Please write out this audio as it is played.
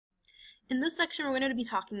In this section, we're going to be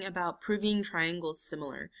talking about proving triangles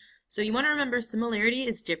similar. So you want to remember similarity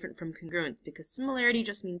is different from congruent because similarity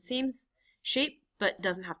just means same shape but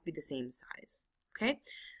doesn't have to be the same size. Okay,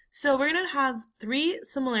 so we're going to have three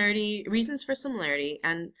reasons for similarity,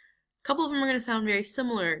 and a couple of them are going to sound very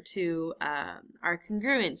similar to our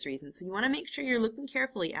congruence reasons. So you want to make sure you're looking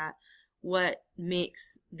carefully at what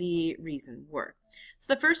makes the reason work.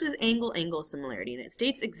 So the first is angle-angle similarity, and it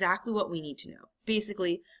states exactly what we need to know.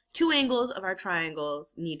 Basically, two angles of our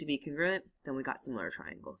triangles need to be congruent, then we got similar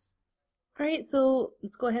triangles. Alright, so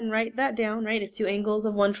let's go ahead and write that down, right? If two angles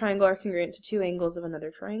of one triangle are congruent to two angles of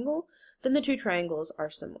another triangle, then the two triangles are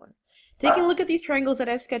similar. Taking a look at these triangles that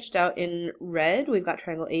I've sketched out in red, we've got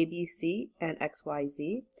triangle ABC and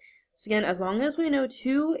XYZ. So again, as long as we know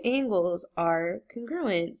two angles are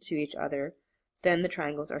congruent to each other, then the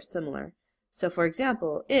triangles are similar. So for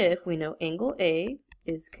example, if we know angle A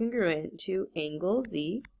is congruent to angle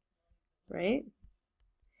Z, right?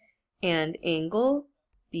 And angle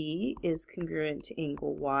B is congruent to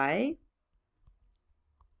angle Y,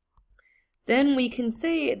 then we can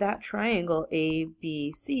say that triangle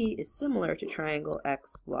ABC is similar to triangle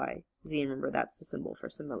XYZ. Remember, that's the symbol for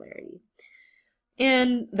similarity.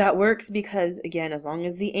 And that works because, again, as long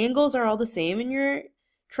as the angles are all the same in your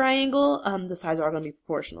triangle, the sides are all going to be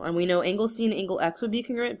proportional. And we know angle C and angle X would be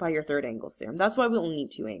congruent by your third angle theorem. That's why we only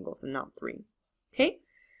need two angles and not three. Okay?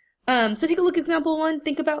 So take a look at example 1.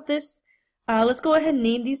 Think about this. Let's go ahead and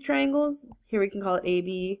name these triangles. Here we can call it A,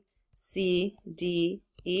 B, C, D,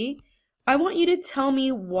 E. I want you to tell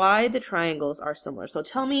me why the triangles are similar. So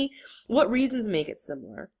tell me what reasons make it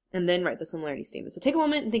similar, and then write the similarity statement. So take a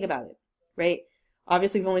moment and think about it, right?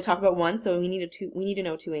 Obviously, we've only talked about one, so we need to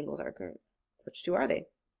know two angles are congruent. Which two are they?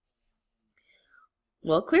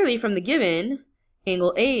 Well, clearly from the given,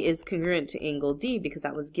 angle A is congruent to angle D because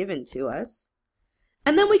that was given to us.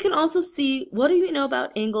 And then we can also see, what do we know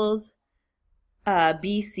about angles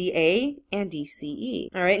BCA and DCE?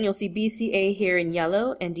 All right, and you'll see BCA here in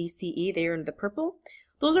yellow and DCE there in the purple.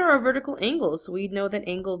 Those are our vertical angles, so we know that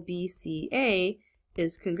angle BCA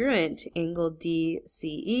is congruent to angle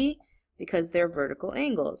DCE because they're vertical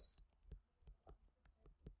angles.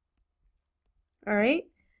 All right,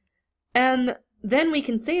 and then we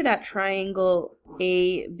can say that triangle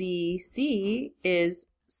ABC is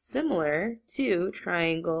similar to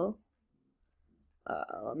triangle,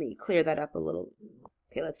 let me clear that up a little.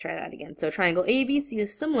 Okay, let's try that again. So triangle ABC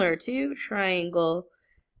is similar to triangle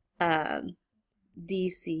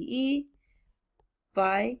DCE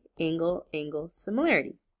by angle-angle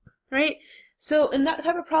similarity, right? So in that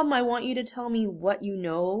type of problem, I want you to tell me what you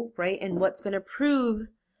know, right, and what's going to prove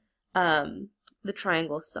the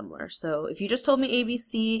triangle is similar. So if you just told me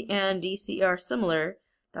ABC and DCE are similar,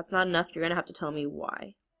 that's not enough. You're going to have to tell me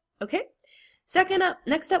why. Okay?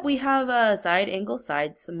 Next up we have a side angle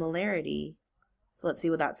side similarity. So let's see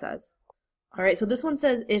what that says. Alright, so this one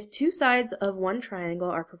says if two sides of one triangle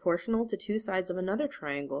are proportional to two sides of another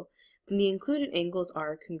triangle, then the included angles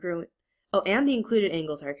are congruent. Oh, and the included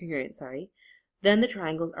angles are congruent, sorry. Then the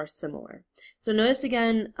triangles are similar. So notice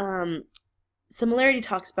again, similarity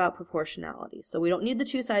talks about proportionality. So we don't need the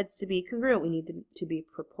two sides to be congruent, we need them to be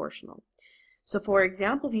proportional. So for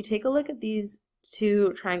example, if you take a look at these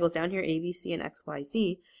two triangles down here, ABC and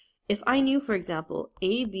XYZ, if I knew, for example,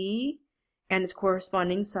 AB and its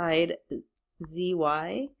corresponding side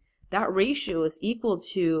ZY, that ratio is equal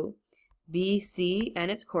to BC and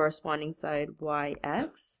its corresponding side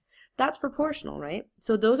YX, that's proportional, right?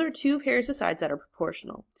 So those are two pairs of sides that are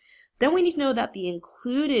proportional. Then we need to know that the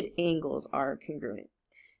included angles are congruent.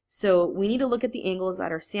 So we need to look at the angles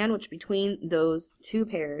that are sandwiched between those two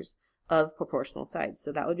pairs of proportional sides.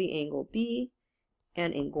 So that would be angle B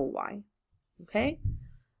and angle Y. Okay?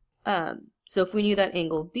 So if we knew that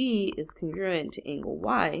angle B is congruent to angle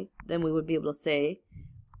Y, then we would be able to say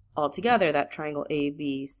altogether that triangle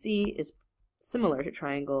ABC is similar to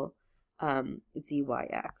triangle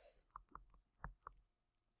ZYX.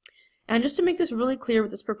 And just to make this really clear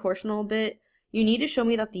with this proportional bit, you need to show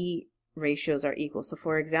me that the ratios are equal. So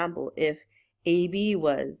for example, if AB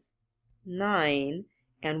was 9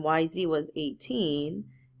 and YZ was 18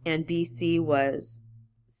 and BC was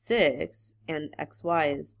 6 and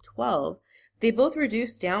XY is 12, they both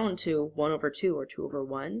reduce down to 1 over 2 or 2 over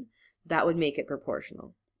 1. That would make it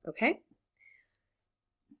proportional. Okay?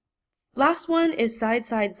 Last one is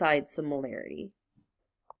side-side-side similarity.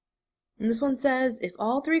 And this one says, if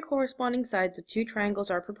all three corresponding sides of two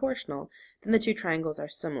triangles are proportional, then the two triangles are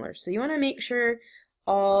similar. So you want to make sure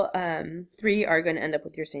all three are going to end up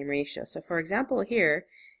with your same ratio. So for example here,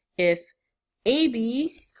 if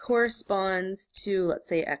AB corresponds to, let's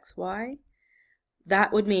say, XY,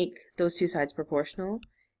 that would make those two sides proportional.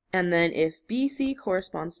 And then if BC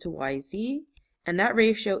corresponds to YZ, and that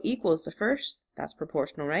ratio equals the first, that's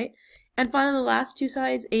proportional, right? And finally, the last two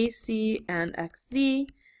sides, AC and XZ,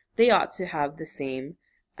 they ought to have the same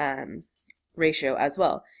ratio as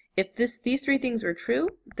well. If these three things were true,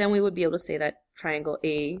 then we would be able to say that triangle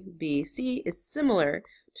ABC is similar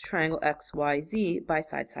to triangle XYZ by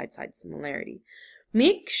side-side-side similarity.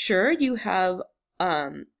 Make sure you have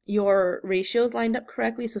your ratios lined up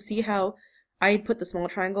correctly. So see how I put the small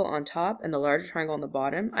triangle on top and the larger triangle on the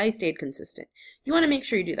bottom? I stayed consistent. You want to make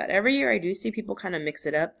sure you do that. Every year I do see people kind of mix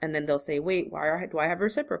it up, and then they'll say, wait, why do I have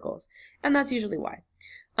reciprocals? And that's usually why.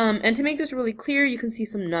 And to make this really clear, you can see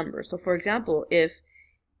some numbers. So for example, if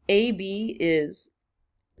AB is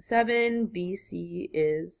 7, BC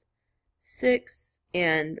is 6,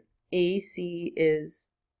 and AC is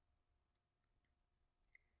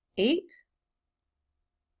 8,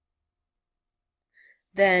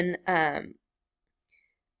 then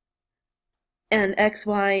and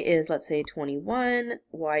XY is, let's say, 21,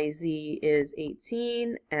 YZ is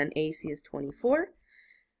 18, and AC is 24.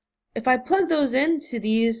 If I plug those into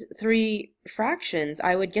these three fractions,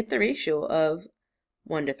 I would get the ratio of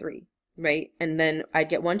 1 to 3, right? And then I'd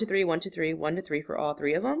get 1 to 3, 1 to 3, 1 to 3 for all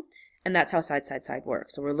three of them. And that's how side-side-side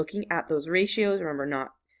works. So we're looking at those ratios. Remember,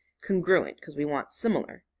 not congruent, because we want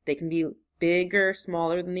similar. They can be bigger,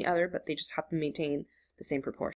 smaller than the other, but they just have to maintain the same proportion.